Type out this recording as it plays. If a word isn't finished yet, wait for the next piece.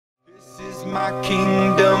is my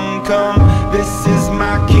kingdom come. This is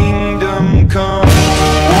my kingdom come.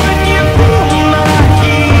 When you feel my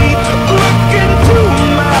heat, look into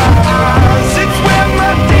my eyes. It's where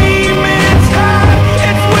my demons hide.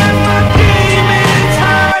 It's where my demons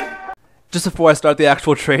hide. Just before I start the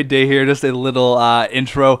actual trade day here, just a little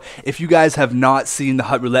intro. If you guys have not seen the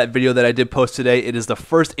Hut Roulette video that I did post today, it is the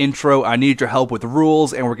first intro. I need your help with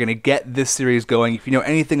rules, and we're going to get this series going. If you know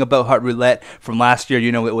anything about Hut Roulette from last year,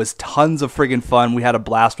 you know it was tons of friggin' fun. We had a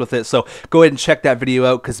blast with it, so go ahead and check that video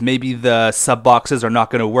out, because maybe the sub boxes are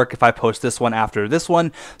not going to work if I post this one after this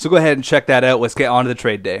one. So go ahead and check that out. Let's get on to the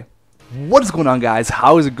trade day. What is going on, guys?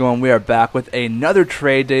 How is it going? We are back with another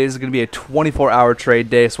trade day. This is going to be a 24-hour trade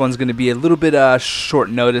day. This one's going to be a little bit short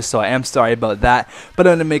notice, so I am sorry about that. But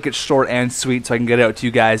I'm going to make it short and sweet so I can get it out to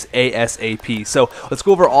you guys ASAP. So let's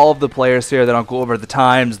go over all of the players here. Then I'll go over the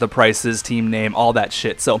times, the prices, team name, all that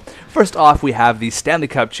shit. So first off, we have the Stanley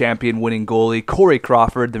Cup champion winning goalie, Corey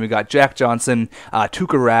Crawford. Then we got Jack Johnson,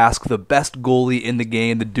 Tuukka Rask, the best goalie in the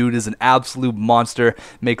game. The dude is an absolute monster.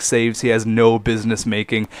 Makes saves he has no business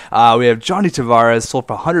making. We have Johnny Tavares, sold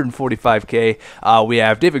for $145K. We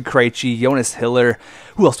have David Krejci, Jonas Hiller.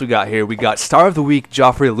 Who else we got here? We got Star of the Week,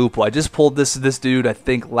 Joffrey Lupul. I just pulled this dude, I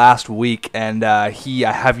think, last week, and I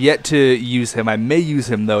have yet to use him. I may use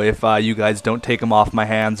him, though, if you guys don't take him off my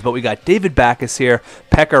hands. But we got David Backes here,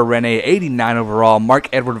 Pekka Rinne, 89 overall,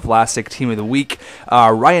 Mark-Edward Vlasic, Team of the Week,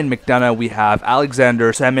 Ryan McDonough. We have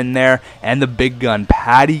Alexander Semin there, and the big gun,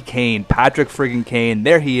 Kane, Patrick friggin' Kane.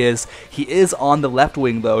 There he is. He is on the left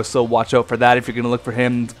wing, though, so watch out for that. If you're going to look for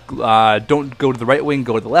him, don't go to the right wing,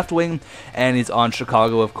 go to the left wing. And he's on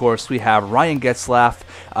Chicago, of course. We have Ryan Getzlaf.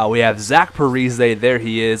 We have Zach Parise. There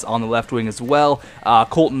he is on the left wing as well.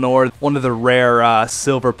 Colton Orr, one of the rare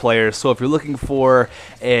silver players. So if you're looking for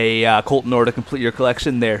a Colton Orr to complete your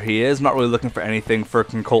collection, there he is. Not really looking for anything for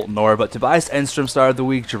Colton Orr, but Tobias Enstrom, Star of the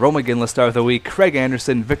Week, Jerome McGinley, Star of the Week, Craig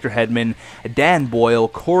Anderson, Victor Hedman, Dan Boyle,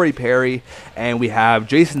 Corey Perry, and we have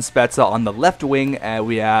Jason Spezza on the left wing.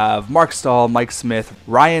 We have Mark Stahl, Mike Smith,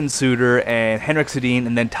 Ryan Suter, and Henrik Sedin,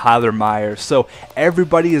 and then Tyler Myers. So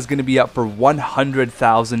everybody is going to be up for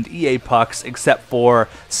 100,000 EA pucks except for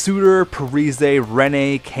Suter, Parise,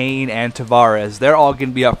 Rinne, Kane, and Tavares. They're all going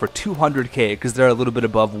to be up for 200K because they're a little bit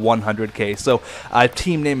above 100K. So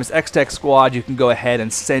team name is X-Tech Squad. You can go ahead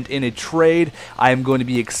and send in a trade. I am going to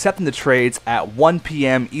be accepting the trades at 1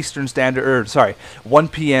 p.m. Eastern Standard, 1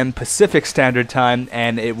 p.m. Pacific Standard Time,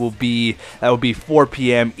 and that will be 4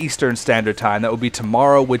 p.m. Eastern Standard Time. That will be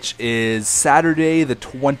tomorrow, which is Saturday the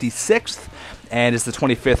 26th. And it's the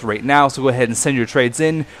 25th right now, so go ahead and send your trades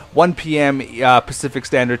in. 1 p.m. Pacific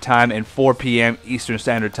Standard Time and 4 p.m. Eastern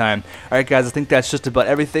Standard Time. Alright guys, I think that's just about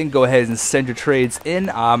everything. Go ahead and send your trades in.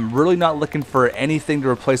 I'm really not looking for anything to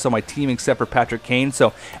replace on my team except for Patrick Kane,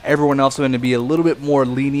 so everyone else I'm going to be a little bit more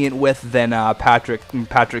lenient with than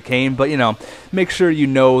Patrick Kane. But, you know, make sure you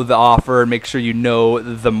know the offer, make sure you know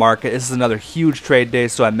the market. This is another huge trade day,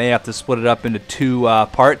 so I may have to split it up into two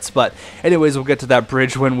parts. But anyways, we'll get to that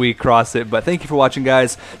bridge when we cross it. But thank you for watching,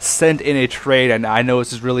 guys. Send in a trade, and I know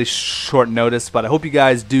this is really short notice, but I hope you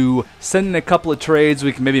guys do send in a couple of trades.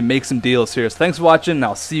 We can maybe make some deals here. So thanks for watching, and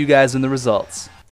I'll see you guys in the results.